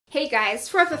Hey guys,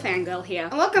 Forever Fangirl here,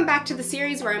 and welcome back to the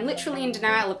series where I'm literally in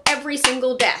denial of every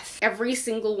single death. Every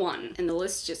single one. And the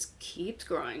list just keeps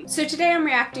growing. So today I'm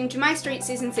reacting to MyStreet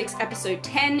Season 6 Episode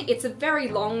 10. It's a very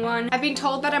long one. I've been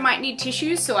told that I might need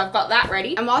tissues, so I've got that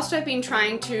ready. And whilst I've been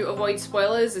trying to avoid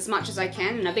spoilers as much as I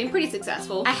can, and I've been pretty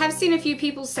successful, I have seen a few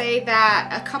people say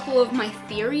that a couple of my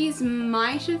theories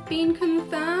might have been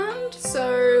confirmed,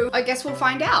 so I guess we'll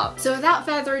find out. So without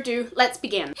further ado, let's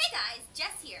begin. Hey guys,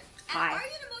 Jess here. And Hi. are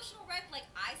you an emotional wreck like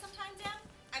I sometimes am?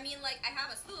 I mean, like, I have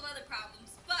a slew of other problems,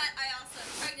 but I also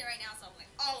am pregnant right now, so I'm like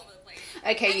all over the place.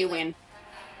 Okay, Anyway. you win.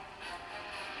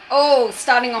 Oh,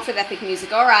 starting off with epic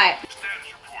music, alright.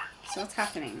 So what's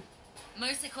happening?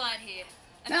 Mostly quiet here.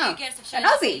 No, guests have an shown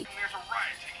up. Aussie. There's a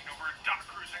riot taking over a dock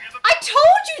cruising in the... I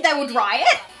told you they would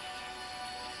riot!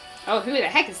 Oh, who the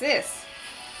heck is this?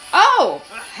 Oh,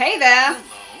 hey there.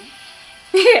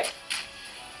 Hello.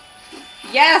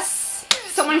 Yes,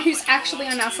 someone who's actually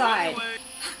on our side.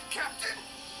 Captain!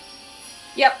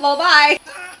 Yep, lol, bye.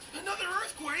 Another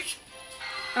earthquake!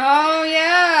 Oh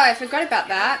yeah, I forgot about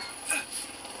that.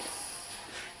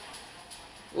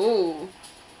 Ooh,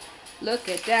 look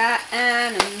at that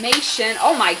animation.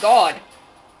 Oh my god.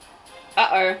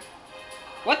 Uh-oh.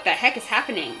 What the heck is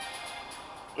happening?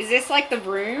 Is this like the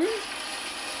room?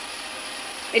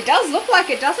 It does look like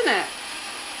it, doesn't it?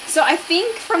 So I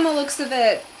think from the looks of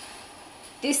it,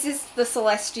 this is the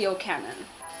Celestial Cannon.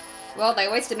 Well, they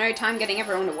wasted no time getting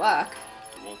everyone to work.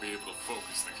 You won't be able to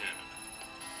focus the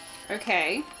cannon.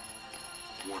 Okay.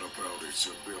 What about its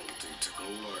ability to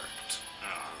collect?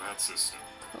 Ah, that system.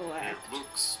 Collect. It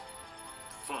looks...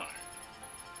 fine.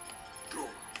 Good.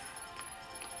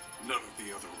 None of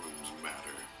the other rooms matter.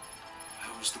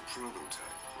 How's the prototype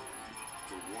room?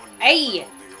 The one Hey!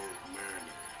 on the old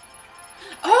manor.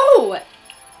 Oh!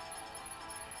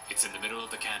 It's in the middle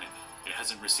of the cannon. It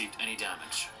hasn't received any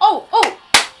damage. Oh!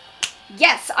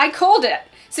 Yes, I called it.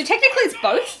 So technically it's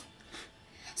both.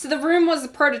 So the room was the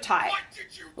prototype. What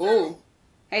did you do? Ooh.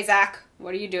 Hey, Zach.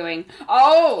 What are you doing?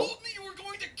 Oh! Told me you were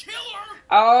going to kill her!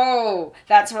 Oh,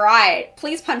 that's right.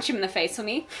 Please punch him in the face for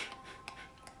me.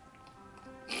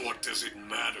 What does it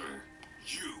matter?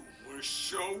 You were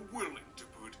so willing to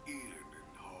put Ian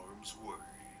in harm's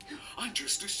way. I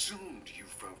just assumed you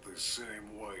felt the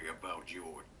same way about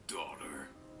your daughter.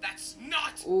 That's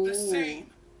not Ooh. the same!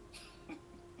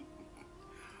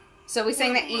 So we're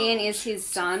saying that What Ian allows is you his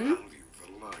to son? value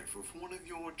the life of one of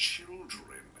your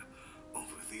children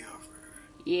over the other.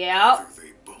 Yep. Whether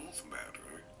they both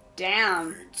matter,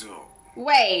 Damn. they don't.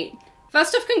 Wait.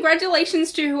 First off,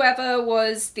 congratulations to whoever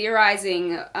was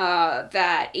theorizing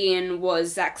that Ian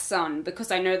was Zach's son,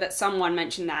 because I know that someone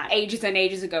mentioned that ages and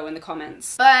ages ago in the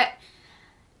comments. But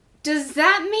does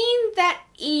that mean that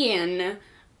Ian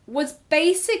was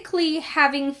basically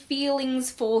having feelings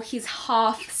for his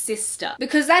half-sister?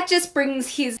 Because that just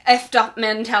brings his effed up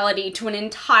mentality to an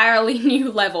entirely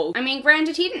new level. I mean,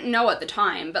 granted, he didn't know at the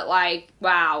time, but like,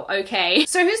 wow, okay.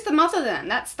 So who's the mother then?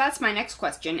 That's my next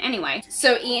question. Anyway,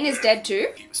 so Ian is dead too?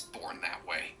 He was born that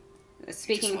way.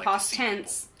 Speaking Just like past to see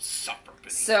tense. people suffer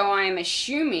beneath So him. I'm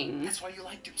assuming That's why you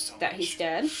liked him so that much. he's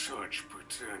dead. Such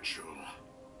potential.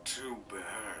 Too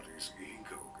bad his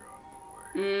ego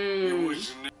got in the way.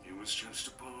 He was just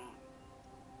a pawn.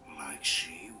 Like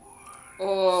she was.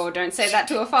 Oh, don't say that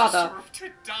to her father. Deserved to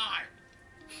die.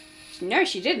 No,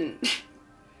 she didn't.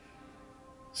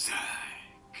 Zach,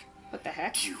 What the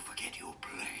heck? you forget your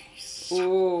place. Ooh.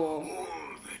 All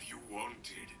that you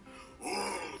wanted,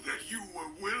 all that you were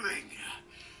willing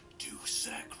to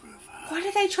sacrifice. What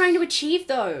are they trying to achieve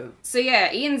though? So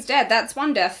yeah, Ian's dead. That's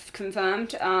one death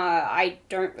confirmed. I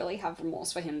don't really have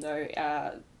remorse for him though.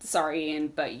 Sorry Ian,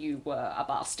 but you were a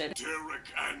bastard. Derek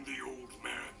and the old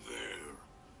man there,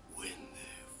 when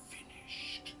they're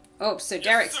finished. Oh, so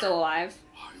Derek's still alive.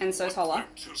 And so's Holla. them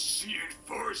to see it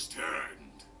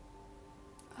firsthand.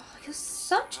 Oh, you're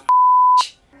such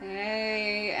a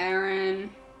Hey,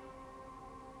 Aaron.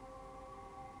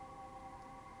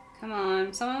 Come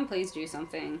on, someone please do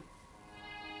something.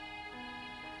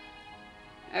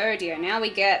 Oh dear, now we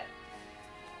get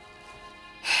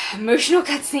emotional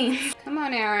cutscenes. Come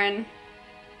on, Aaron.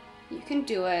 You can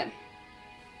do it.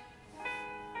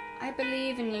 I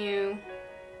believe in you.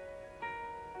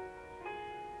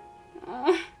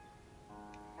 Oh.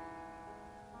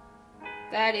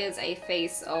 That is a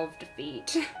face of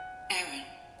defeat. Aaron,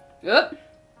 Oop.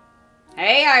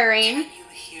 Hey, Irene. can you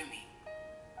hear me?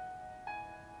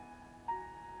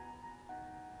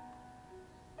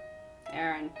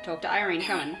 Aaron, talk to Irene,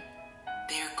 come on.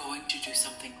 They are going to do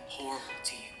something horrible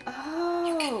to you. Oh.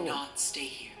 You cannot stay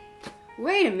here.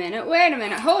 Wait a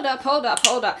minute, hold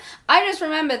up. I just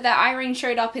remembered that Irene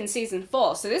showed up in season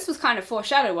 4, so this was kind of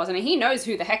foreshadowed, wasn't it? He knows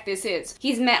who the heck this is.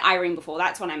 He's met Irene before,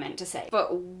 that's what I meant to say.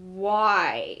 But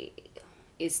why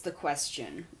is the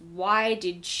question? Why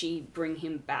did she bring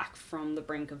him back from the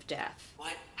brink of death?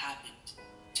 What happened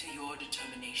to your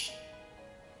determination?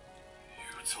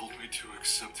 You told me to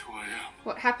accept who I am.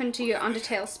 What happened to your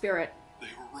Undertale spirit? They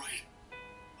were right.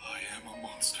 I am a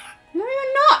monster. No,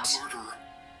 you're not! A murderer.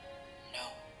 No.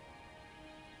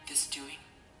 This doing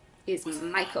It's was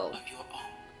Michael. not of your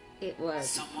own. It was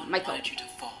Someone Michael. wanted you to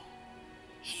fall.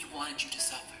 He wanted you to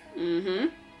suffer. Mm-hmm.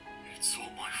 It's all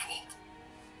my fault.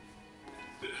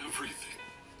 Everything.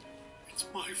 It's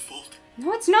my fault.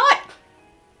 No, it's not!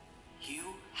 You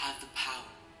have the power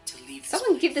to leave this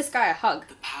Someone place. give this guy a hug.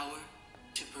 The power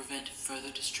to prevent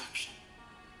further destruction.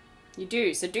 You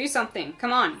do, so do something.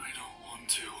 Come on. I don't want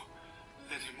to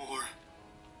anymore.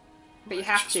 But you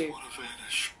have I just to. want to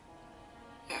vanish.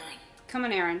 Aaron, Come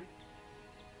on, Aaron.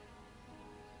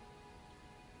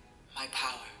 my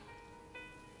power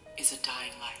is a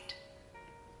dying light.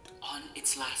 On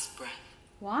its last breath,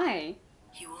 Why?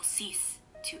 You will cease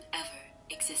to ever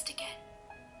exist again.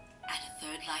 And a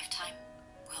third lifetime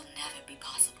will never be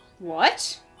possible.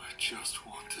 What? I just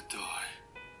want to die.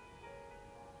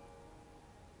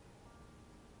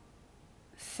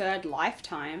 Third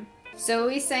lifetime? So are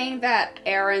we saying that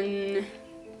Aaron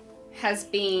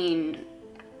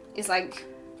is like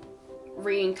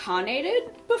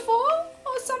reincarnated before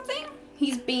or something?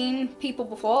 He's been people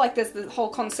before? Like there's the whole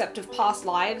concept of past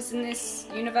lives in this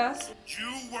universe?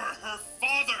 You were her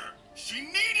father. She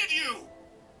needed you.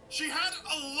 She had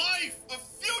a life, a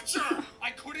future.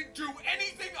 I couldn't do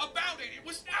anything about it. It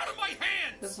was out of my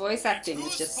hands. The voice acting is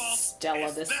Whose just fault stellar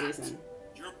is this that? season.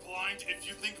 You're blind if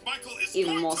you think Michael is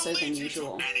Even going more to so than lead you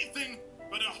usual. to anything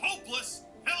but a hopeless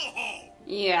hellhole.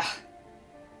 Yeah.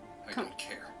 I Come- don't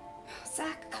care.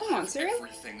 Zach, I'll come on, have seriously?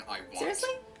 everything I want. Seriously?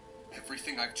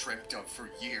 Everything I've dreamt of for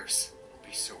years.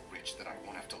 Be so rich that I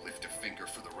won't have to lift a finger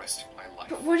for the rest of my life.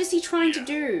 But what is he trying to Yeah.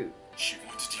 do? She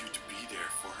wanted you to be there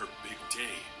for her big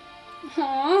day.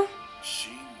 Aww. She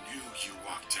knew you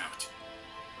walked out.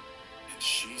 And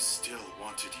she still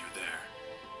wanted you there.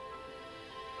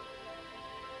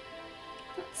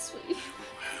 That's sweet. You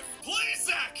have... Please,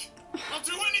 Zach! I'll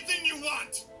do anything you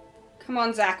want! Come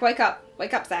on, Zach, wake up.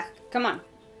 Wake up, Zach. Come on.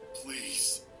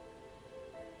 Please.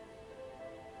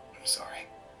 I'm sorry.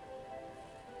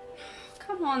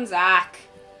 Come on, Zach.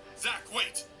 Zach,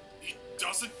 wait! He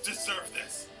doesn't deserve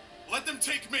this. Let them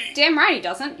take me! Damn right he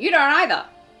doesn't. You don't either.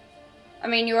 I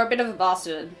mean, you were a bit of a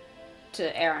bastard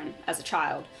to Aaron as a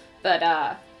child.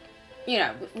 But, you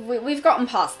know, we've gotten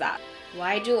past that.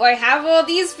 Why do I have all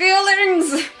these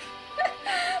feelings?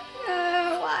 Why?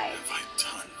 What have I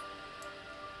done?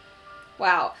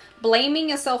 Wow. Blaming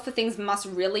yourself for things must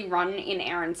really run in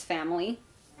Aaron's family.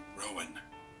 Rowan,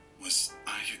 was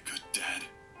I a good dad?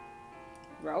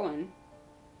 Rowan.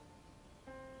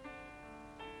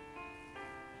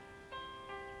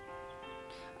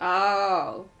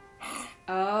 Oh.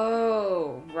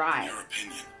 Oh, In right. your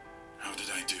opinion, how did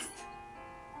I do?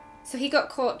 So he got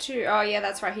caught too. Oh yeah,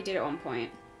 that's right, he did at one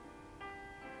point.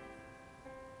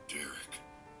 Derek,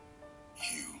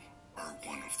 you are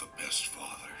one of the best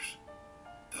fathers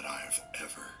that I have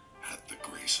ever had the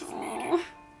grace of meeting Aww.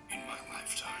 in my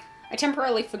lifetime. I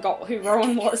temporarily forgot who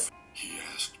Rowan was. He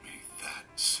asked me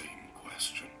that same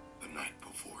question the night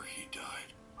before he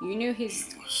died. You knew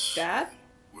his He was dad?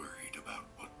 so worried about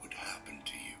what would happen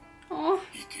to you. Oh,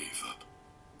 He gave up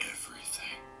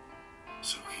everything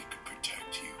so he could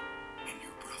protect you and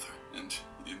your brother. And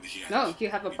in the end, No, you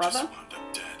have a he brother? just wound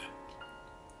up dead.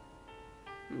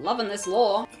 I'm loving this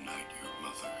lore. The night your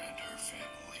mother and her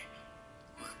family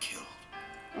were killed,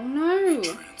 Oh no.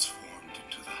 transformed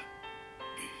into that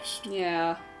beast.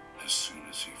 Yeah. As soon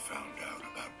as he found out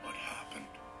about what happened,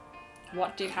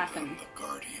 What did happen? the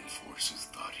Guardian forces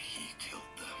thought he killed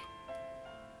them.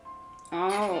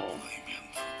 Oh. Blame him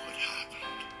for what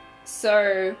happened.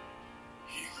 So,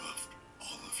 He loved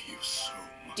all of you so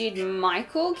much. did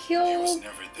Michael He kill was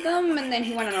never there them when and I then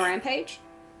he went on a needed him. rampage?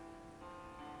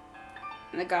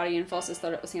 And the Guardian forces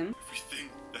thought it was him. Everything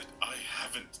that I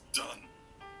haven't done.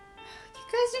 You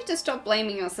guys need to stop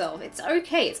blaming yourself. It's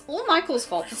okay. It's all Michael's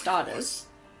fault for Really starters.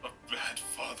 was a bad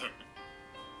father.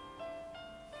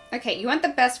 Okay, you weren't the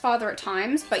best father at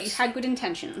times, but you had good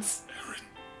intentions. Aaron,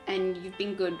 And you've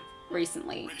been good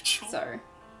recently. Rachel. So,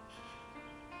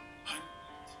 I'm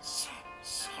so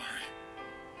sorry.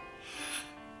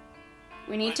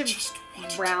 we need I to just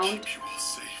wanted round to keep you all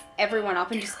safe. everyone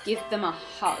up and just give them a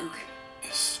hug. Aaron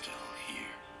is still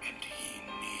here, and he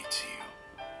needs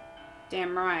you.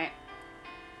 Damn right.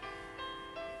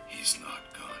 He's not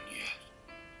gone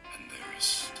yet. And there is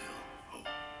still hope.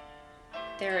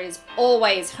 There is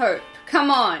always hope. Come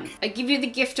on. I give you the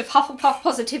gift of Hufflepuff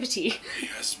positivity. He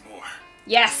has more.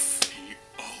 Yes. He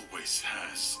always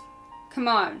has. Come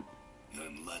on.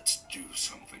 Then let's do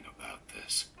something about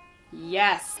this.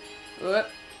 Yes. Whoop.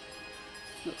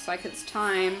 Looks like it's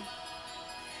time.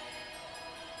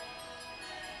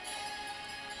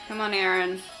 Come on,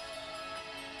 Aaron.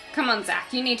 Come on,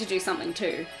 Zach. You need to do something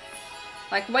too.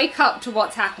 Like, wake up to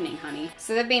what's happening, honey.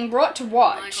 So they've been brought to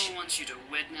watch. Michael wants you to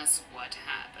witness what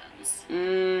happens.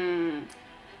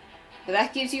 But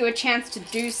that gives you a chance to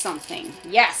do something.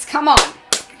 Yes, come on.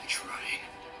 I've been trying.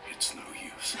 It's no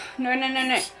use. No.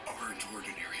 These aren't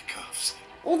ordinary cuffs.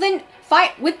 Well then,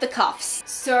 fight with the cuffs.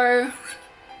 So,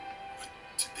 What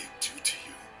did they do to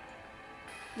you?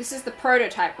 this is the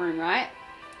prototype room, right?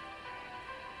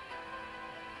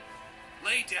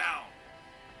 Lay down.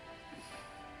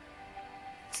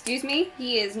 Excuse me?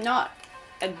 He is not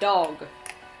a dog.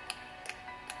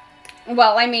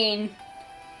 Well, I mean,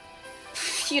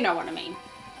 you know what I mean.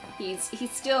 He's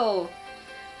still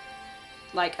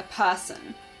like a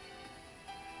person.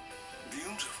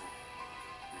 Beautiful,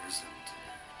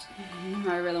 isn't it?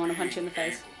 I really want to punch you in the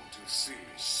Being face. able to see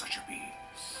such a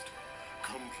beast,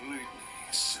 completely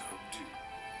subdued.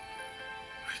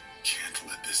 I can't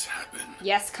let this happen.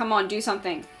 Yes, come on, do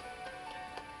something.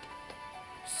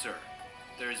 Sir,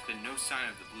 there has been no sign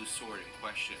of the blue sword in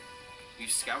question. We've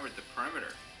scoured the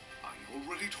perimeter. I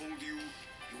already told you,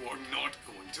 you are not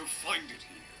going to find it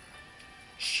here.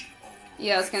 She already...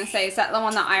 Yeah, I was gonna say, is that the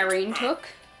one that Irene took?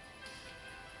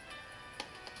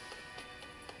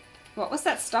 What was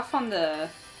that stuff on the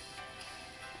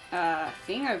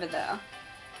thing over there?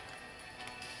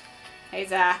 Hey,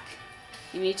 Zach,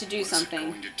 you need to do What's something.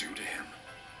 it going to do to him?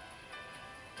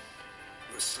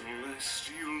 The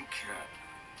Celestial Cat.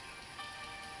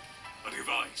 A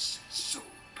device so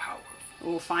powerful.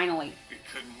 Oh, finally. It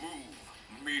can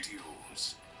move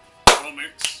meteors,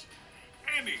 comets,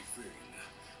 anything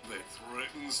that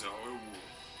threatens our world.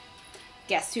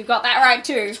 Guess who got that right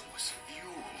too? It was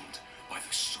fueled by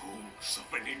the souls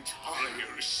of an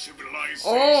entire civilization.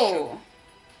 Oh,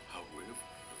 However,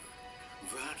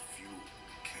 that fuel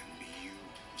can be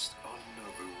used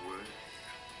another way.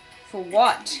 for It can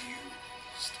what? be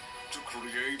used to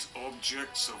create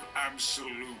objects of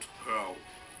absolute power.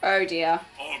 Oh dear.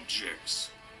 Objects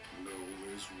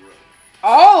known as relics.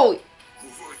 Oh,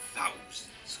 Over thousands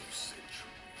of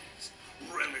centuries,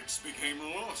 relics became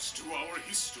lost to our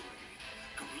history,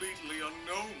 completely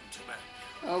unknown to man.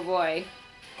 oh boy.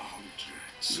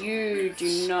 Objects of You myths,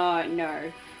 do not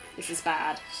know. This is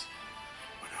bad.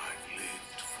 But I've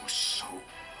lived for so long,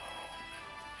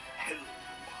 held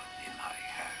one in my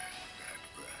hand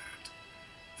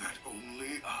at that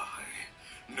only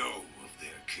I know of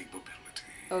their capabilities.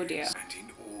 Oh dear. And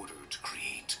in order to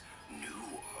create new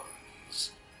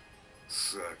ones,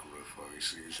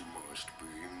 sacrifices must be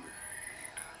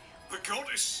made. The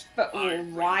goddess But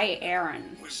Irene why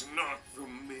Aaron? was not the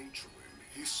matron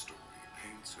history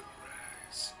paints her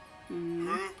as.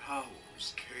 Her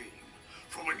powers came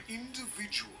from an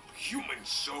individual human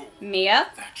soul Mia?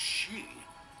 that she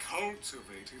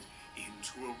cultivated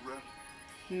into a relic.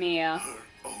 Mia.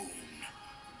 Her own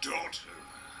daughter.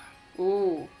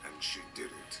 Ooh. And she did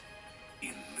it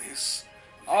in this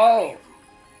Oh. very room.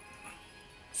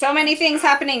 So many things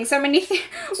happening. So many things.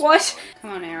 What?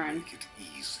 Come on, Aaron. Make it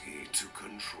easy to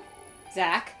control.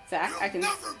 Zach, I can.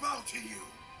 Never bow to you.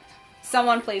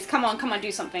 Someone, please. Come on,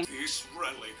 do something. This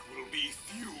relic will be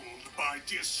fueled by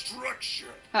destruction.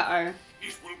 Uh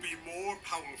It will be more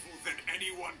powerful than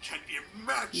anyone can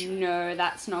imagine. oh. No,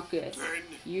 that's not good. Then,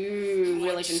 You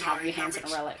really once shouldn't have I your hands on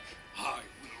have a it, relic. I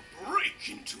will break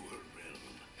into her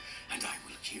realm, and I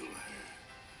will kill her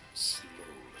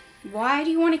slowly. Why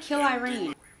do you want to kill And Irene?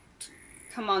 loyalty.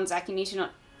 Come on, Zach. You need to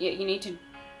not. You need to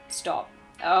stop.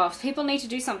 Oh, people need to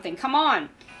do something. Come on.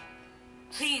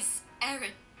 Please,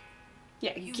 Aaron.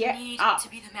 Yeah, You get need up. to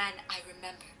be the man I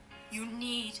remember. You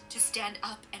need to stand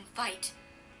up and fight.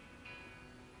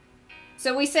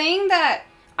 So we saying that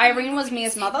Irene was When you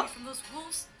Mia's saved mother? me from those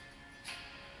wolves?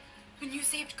 When you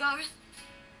saved Garth?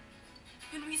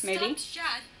 When we Maybe. stopped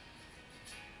Shad?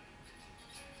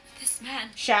 This man,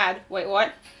 Shad. Wait,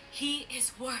 what? he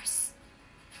is worse.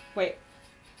 Wait.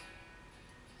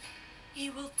 He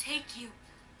will take you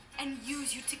and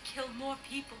use you to kill more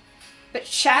people. But I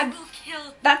Shad. will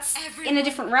kill That's in a everyone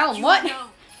different realm. you What? know.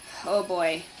 Oh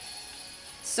boy.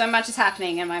 So much is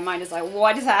happening, and my mind is like,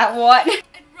 what is that? What?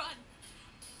 And run.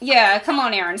 Yeah, come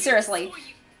on, Aaron. Be Seriously. before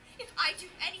you. If I do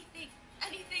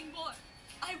anything more,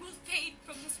 I will fade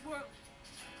from this world.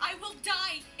 I will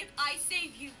die if I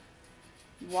save you.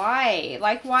 Why?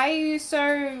 Like, why are you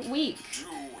so weak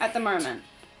at the moment?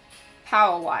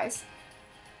 Power-wise.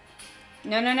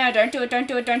 No, no, no, don't do it, don't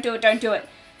do it, don't do it, don't do it.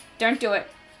 Don't do it.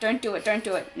 Don't do it, don't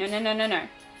do it. No, no, no, no, no.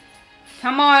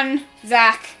 Come on,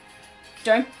 Zach.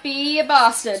 Don't be a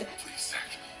bastard. Please, Zach,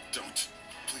 don't.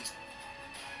 Please,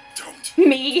 don't.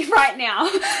 Me, right now.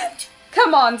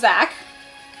 Come on, Zach.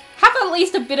 Have at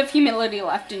least a bit of humility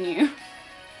left in you.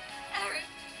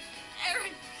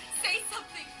 Aaron, say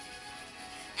something.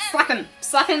 Slap him.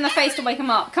 Slap him in the face to wake him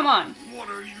up. Come on. What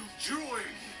are you doing?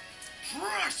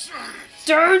 Press it!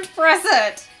 Don't press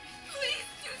it. Please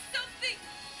do something.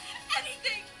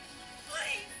 Anything.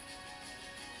 Please.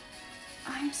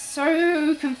 I'm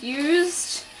so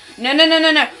confused. No, no, no,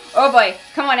 no, no. Oh boy.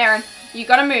 Come on, Aaron. You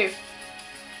gotta move.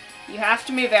 You have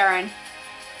to move, Aaron.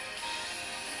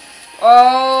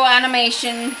 Oh,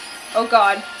 animation. Oh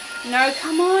god. No,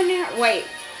 come on now. Wait.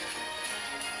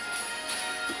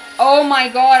 Oh my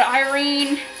god,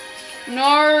 Irene.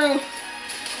 No.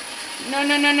 No,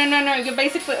 no, no, no, no, no. You're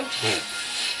basically...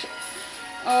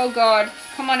 Oh god.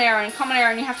 Come on, Aaron. Come on,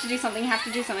 Aaron. You have to do something. You have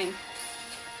to do something.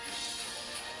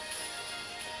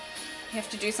 You have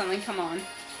to do something. Come on.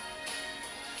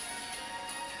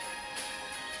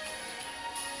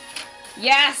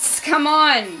 Yes! Come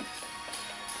on!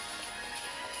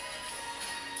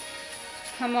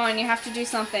 Come on, you have to do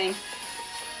something.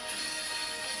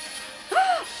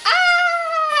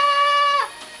 Ah!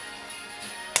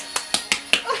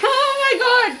 Oh my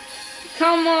god!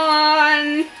 Come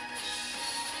on!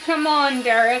 Come on,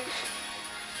 Derek.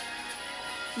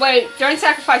 Wait, don't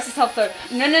sacrifice yourself though.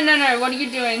 No, no, no, no, what are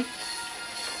you doing?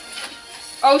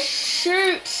 Oh,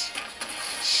 shoot!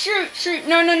 Shoot, shoot!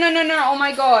 No, no, no, no, no, oh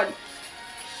my god.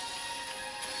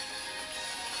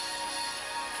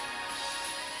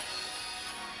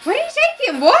 Where did you take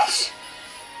him? What?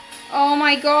 Oh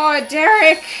my god,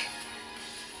 Derek!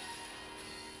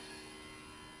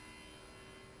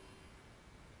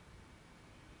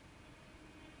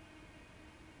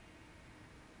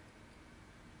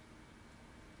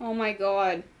 Oh my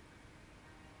god.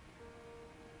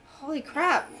 Holy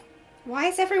crap. Why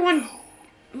is everyone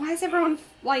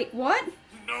like, what?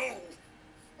 No!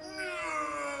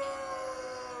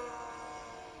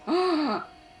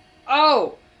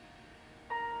 Oh!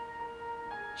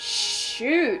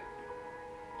 Shoot.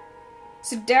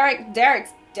 So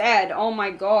Derek's dead. Oh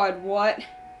my god, what?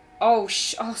 Oh,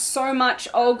 oh, so much.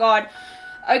 Oh god.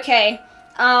 Okay.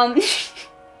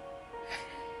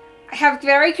 I have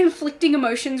very conflicting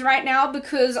emotions right now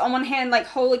because on one hand, like,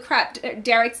 holy crap,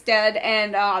 Derek's dead,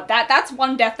 and that's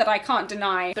one death that I can't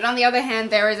deny. But on the other hand,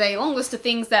 there is a long list of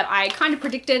things that I kind of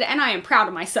predicted, and I am proud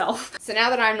of myself. So now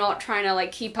that I'm not trying to,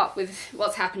 like, keep up with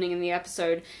what's happening in the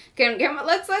episode,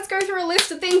 let's go through a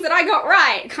list of things that I got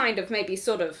right. Kind of, maybe,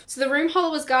 sort of. So the room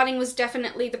Holler was guarding was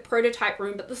definitely the prototype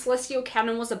room, but the Celestial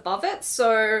Cannon was above it,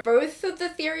 so both of the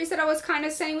theories that I was kind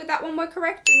of saying with that one were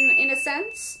correct in a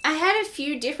sense. I had a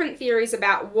few different theories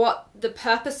about what the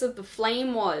purpose of the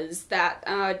flame was that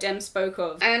Dem spoke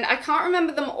of, and I can't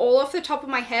remember them all off the top of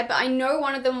my head, but I know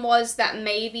one of them was that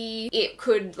maybe it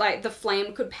could, like, the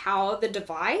flame could power the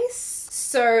device.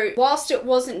 So whilst it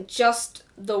wasn't just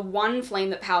the one flame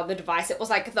that powered the device, it was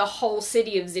like the whole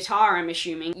city of Zitar, I'm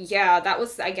assuming. Yeah, that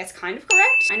was, I guess, kind of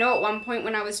correct. I know at one point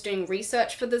when I was doing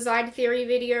research for the Zide theory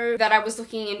video that I was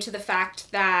looking into the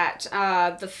fact that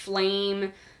the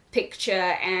flame picture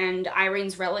and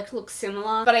Irene's relic look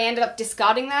similar, but I ended up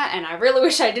discarding that, and I really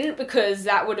wish I didn't because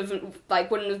that would have, like,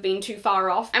 wouldn't have been too far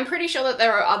off. I'm pretty sure that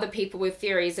there are other people with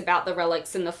theories about the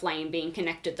relics and the flame being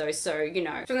connected though, so, you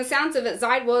know. From the sounds of it,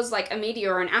 Zide was like a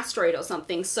meteor or an asteroid or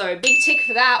something, so big tick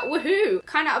for that, woohoo!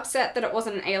 Kind of upset that it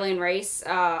wasn't an alien race.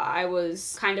 I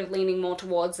was kind of leaning more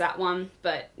towards that one,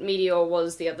 but meteor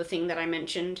was the other thing that I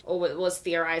mentioned, or was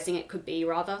theorizing it could be,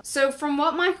 rather. So from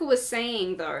what Michael was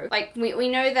saying though, like, we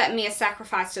know that Mia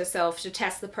sacrificed herself to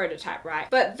test the prototype, right?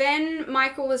 But then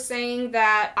Michael was saying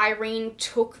that Irene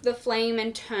took the flame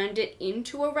and turned it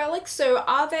into a relic. So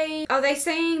are they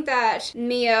saying that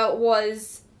Mia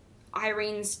was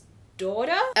Irene's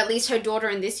daughter? At least her daughter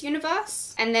in this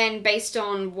universe? And then based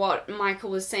on what Michael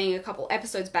was saying a couple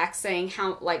episodes back, saying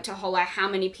how, like, to Holler, how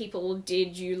many people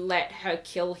did you let her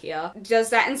kill here? Does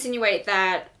that insinuate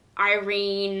that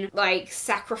Irene, like,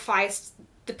 sacrificed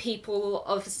the people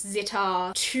of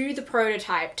Zitar to the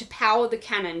prototype to power the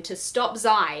cannon to stop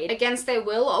Zide against their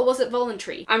will, or was it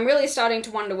voluntary? I'm really starting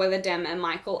to wonder whether Dem and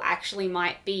Michael actually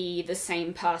might be the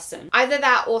same person. Either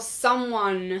that or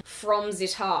someone from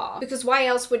Zitar, because why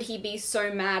else would he be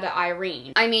so mad at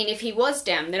Irene? I mean, if he was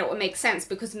Dem, then it would make sense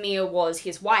because Mia was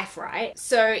his wife, right?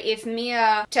 So if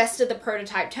Mia tested the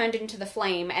prototype, turned it into the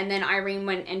flame, and then Irene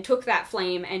went and took that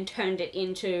flame and turned it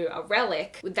into a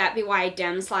relic, would that be why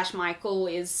Dem/Michael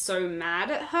is so mad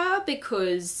at her?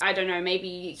 Because, I don't know,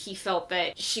 maybe he felt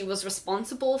that she was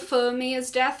responsible for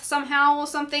Mia's death somehow or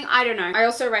something? I don't know. I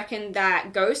also reckon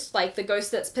that ghost, like the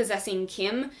ghost that's possessing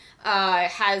Kim,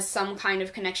 has some kind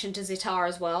of connection to Zitar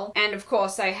as well. And of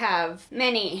course I have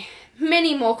many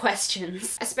more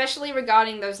questions, especially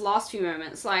regarding those last few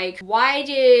moments. Like, why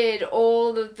did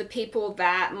all of the people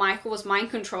that Michael was mind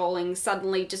controlling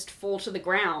suddenly just fall to the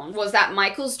ground? Was that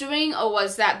Michael's doing, or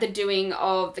was that the doing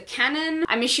of the cannon?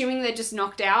 I'm assuming they're just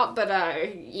knocked out, but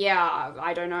yeah,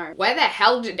 I don't know. Where the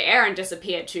hell did Aaron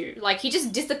disappear to? Like, he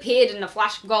just disappeared in a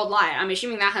flash of gold light. I'm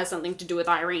assuming that has something to do with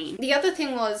Irene. The other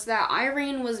thing was that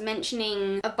Irene was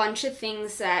mentioning a bunch of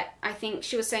things that I think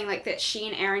she was saying, like, that she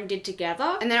and Aaron did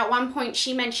together, and then at one point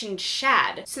she mentioned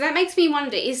Shad. So that makes me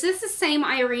wonder, is this the same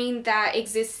Irene that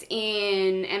exists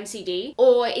in MCD?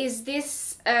 Or is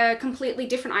this a completely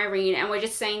different Irene and we're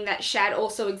just saying that Shad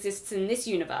also exists in this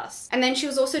universe? And then she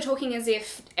was also talking as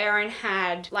if Aaron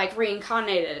had, like,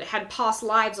 reincarnated, had past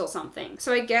lives or something.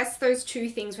 So I guess those two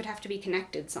things would have to be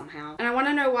connected somehow. And I want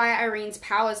to know why Irene's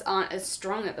powers aren't as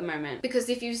strong at the moment, because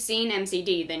if you've seen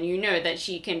MCD, then you know that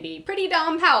she can be pretty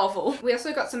darn powerful. We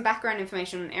also got some background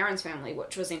information on Aaron's family,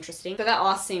 which was interesting. But that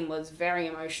last scene was very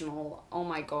emotional. Oh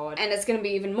my god. And it's gonna be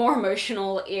even more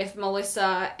emotional if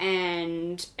Melissa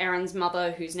and Aaron's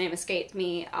mother, whose name escaped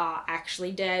me, are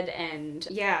actually dead. And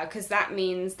yeah, because that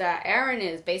means that Aaron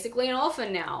is basically an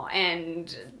orphan now,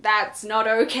 and that's not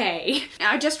okay.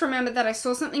 I just remembered that I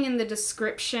saw something in the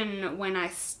description when I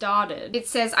started. It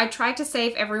says, I tried to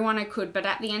save everyone I could, but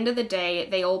at the end of the day,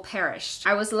 they all perished.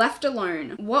 I was left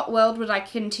alone. What world would I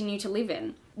continue to live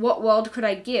in? What world could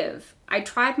I give? I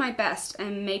tried my best,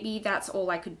 and maybe that's all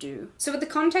I could do. So with the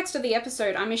context of the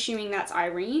episode, I'm assuming that's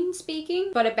Irene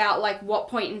speaking, but about, like, what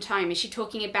point in time? Is she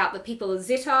talking about the people of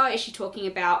Zitar? Is she talking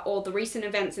about all the recent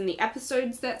events in the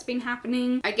episodes that's been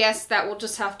happening? I guess that we'll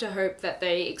just have to hope that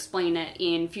they explain it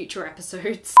in future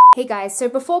episodes. Hey guys, so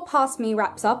before Past Me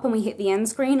wraps up and we hit the end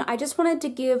screen, I just wanted to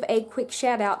give a quick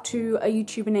shout out to a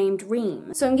YouTuber named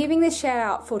Reem. So I'm giving this shout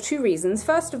out for two reasons.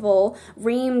 First of all,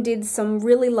 Reem did some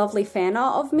really lovely fan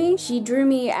art of me. She drew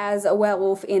me as a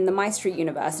werewolf in the MyStreet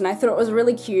universe, and I thought it was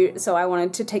really cute, so I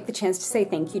wanted to take the chance to say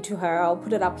thank you to her. I'll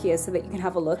put it up here so that you can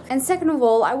have a look. And second of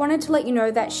all, I wanted to let you know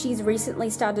that she's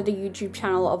recently started a YouTube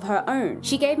channel of her own.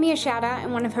 She gave me a shout out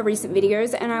in one of her recent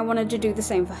videos, and I wanted to do the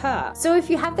same for her. So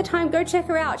if you have the time, go check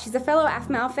her out. She's a fellow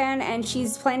AFMAL fan, and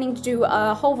she's planning to do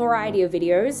a whole variety of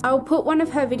videos. I'll put one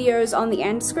of her videos on the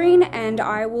end screen, and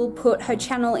I will put her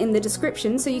channel in the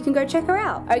description so you can go check her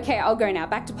out. Okay, I'll go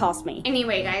now. Back to Past Me.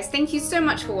 Anyway guys, thank you so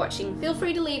much for watching. Feel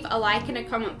free to leave a like and a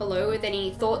comment below with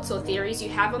any thoughts or theories you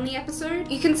have on the episode.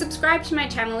 You can subscribe to my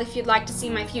channel if you'd like to see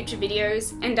my future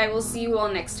videos, and I will see you all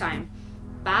next time.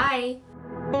 Bye!